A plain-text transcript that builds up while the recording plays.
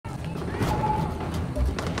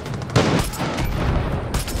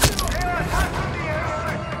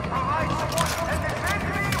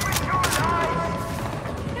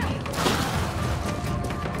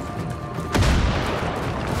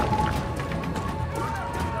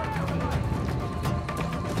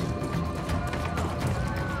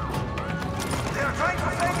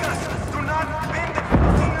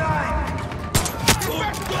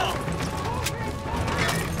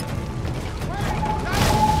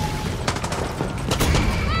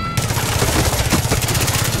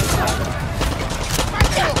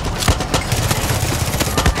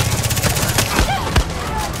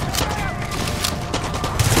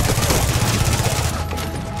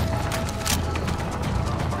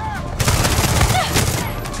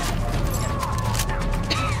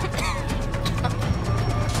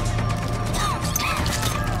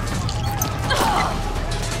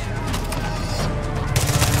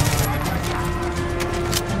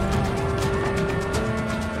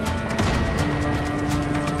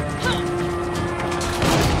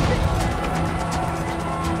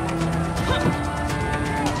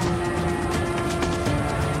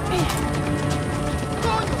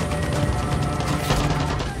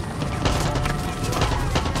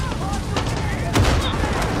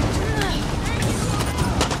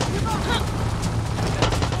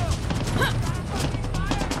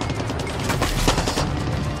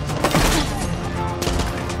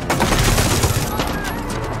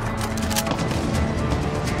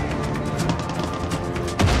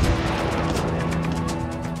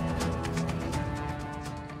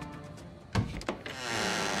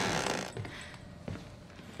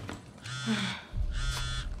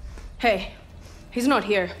Hey, he's not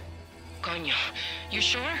here. Coño, you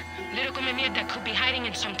sure? Little come mierda could be hiding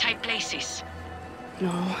in some tight places. No,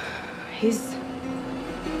 he's...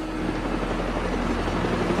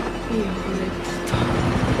 Hijo de puta.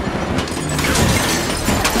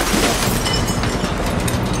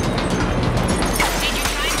 Did you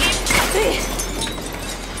find him? Sí.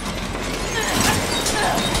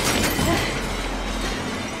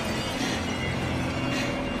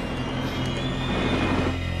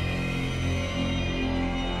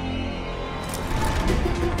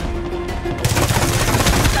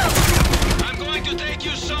 I'm going to take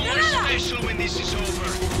you somewhere special when this is over.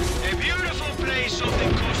 A beautiful place off the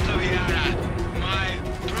Costa Viara. My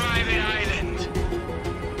private island.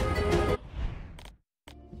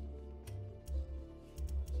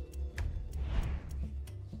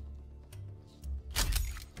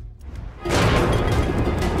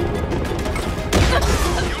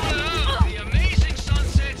 You will love the amazing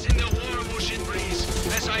sunsets in the warm ocean breeze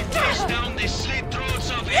as I taste down the slit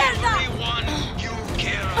throats of everyone you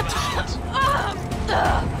care about.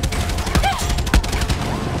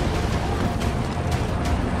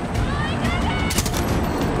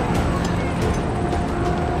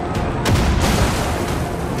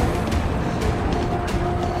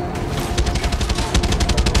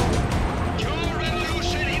 Your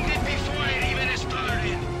revolution ended before it even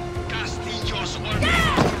started. Castillos were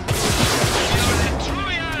made to rule. We are the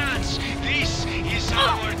Troyans. This is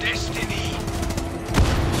our destiny.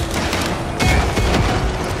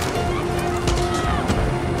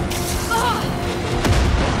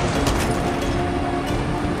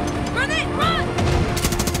 Run it! Run!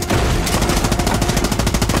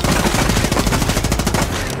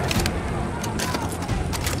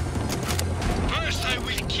 First I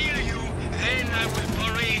will kill you, then I will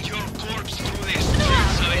parade your corpse through the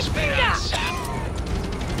streets of Esperanza.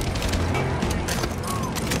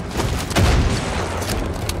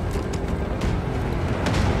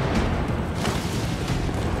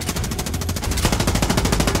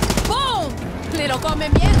 ¡Boom! ¡Little come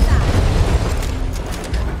mierda!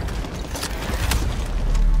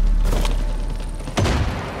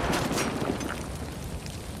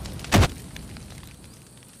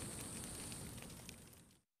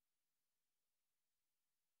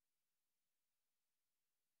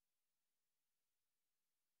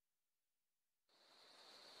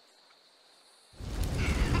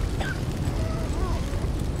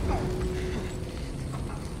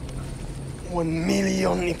 $1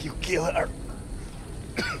 million if you kill her.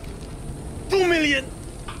 2 million!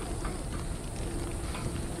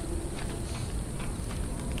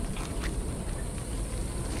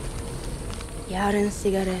 Yaren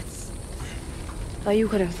cigarettes. Thought you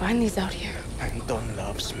couldn't find these out here. Anton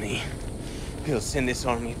loves me. He'll send his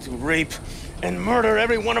army to rape and murder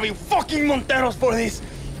every one of you fucking Monteros for this!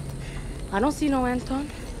 I don't see no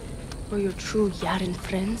Anton. We're your true Yaren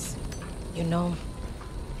friends. You know,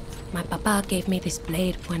 my papa gave me this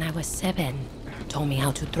blade when I was 7. Told me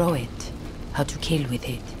how to throw it, how to kill with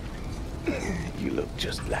it. You look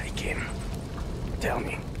just like him. Tell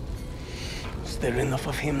me, is there enough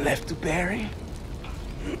of him left to bury?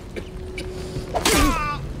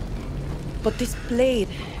 But this blade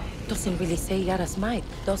doesn't really say Yara's might,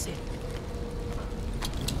 does it?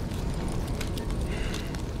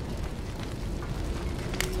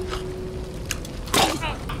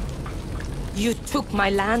 You took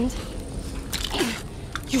my land.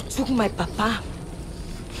 You took my papa.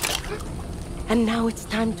 And now it's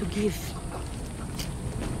time to give.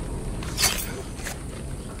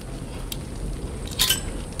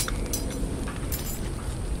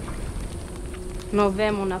 Nos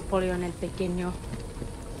vemos, Napoleón el Pequeño.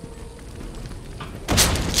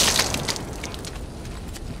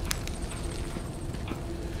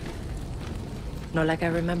 Not like I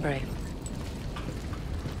remember it.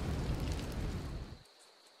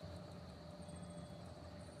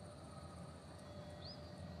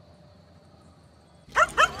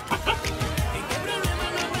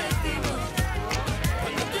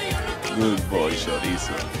 Good boy,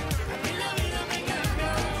 Chorizo.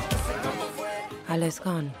 Ale's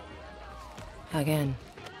gone. Again.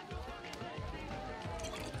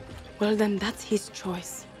 Well, then that's his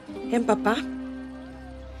choice. And Papa?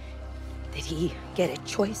 Did he get a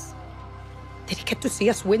choice? Did he get to see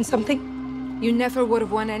us win something? You never would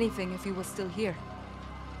have won anything if he was still here.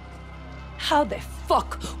 How the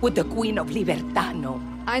fuck would the Queen of Libertad know?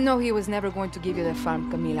 I know he was never going to give you the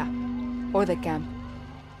farm, Camila. Or the camp.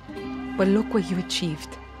 But look what you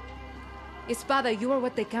achieved. Espada, you are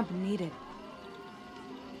what the camp needed.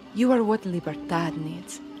 You are what Libertad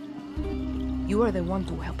needs. You are the one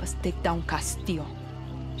to help us take down Castillo.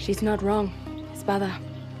 She's not wrong, Espada.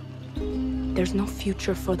 There's no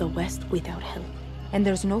future for the West without help. And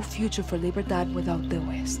there's no future for Libertad without the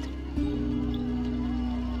West.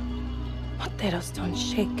 Monteros don't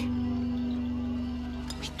shake.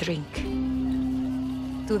 We drink.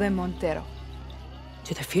 To the Montero.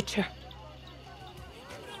 To the future.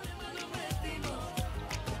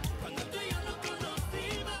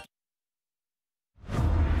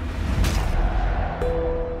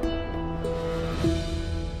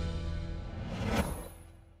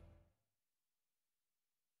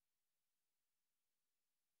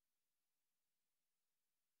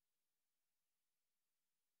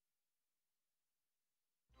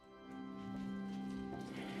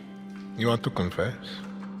 You want to confess?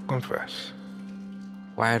 Confess.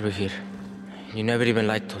 Why are we here? You never even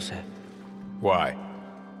liked Jose. Why?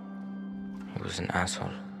 He was an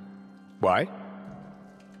asshole. Why?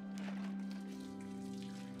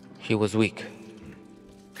 He was weak.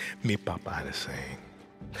 Me papa had a saying.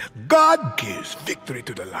 God gives victory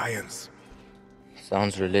to the lions.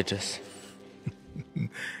 Sounds religious.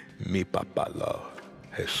 Mi papa loved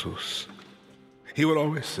Jesus. He would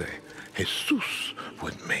always say, Jesus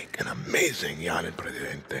would make an amazing Yanin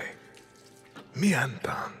Presidente. Mi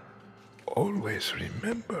Anton always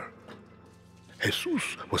remember,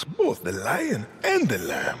 Jesus was both the lion and the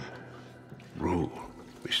lamb. Rule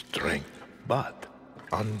with strength, but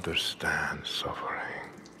understand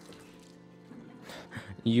suffering.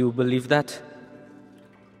 You believe that?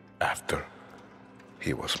 After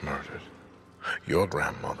he was murdered, your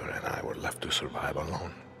grandmother and I were left to survive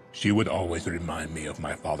alone. She would always remind me of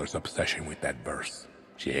my father's obsession with that verse.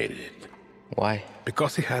 She hated it. Why?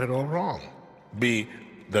 Because he had it all wrong. Be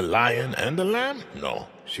the lion and the lamb? No,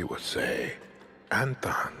 she would say,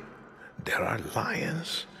 Anton, there are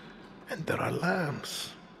lions and there are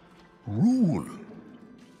lambs. Rule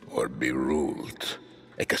or be ruled.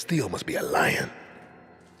 A Castillo must be a lion,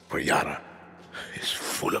 for Yara is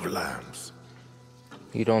full of lambs.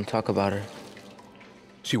 You don't talk about her.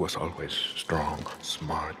 She was always strong,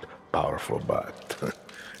 smart, powerful, but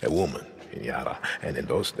a woman in Yara, and in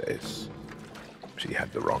those days, she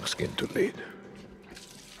had the wrong skin to lead.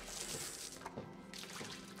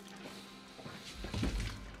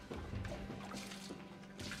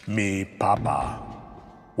 Me papa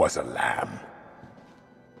was a lamb.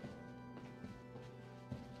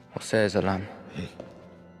 Jose is a lamb.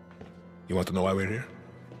 You want to know why we're here?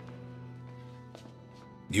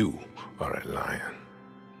 You are a lion.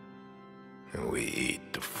 And we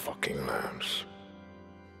eat the fucking lambs.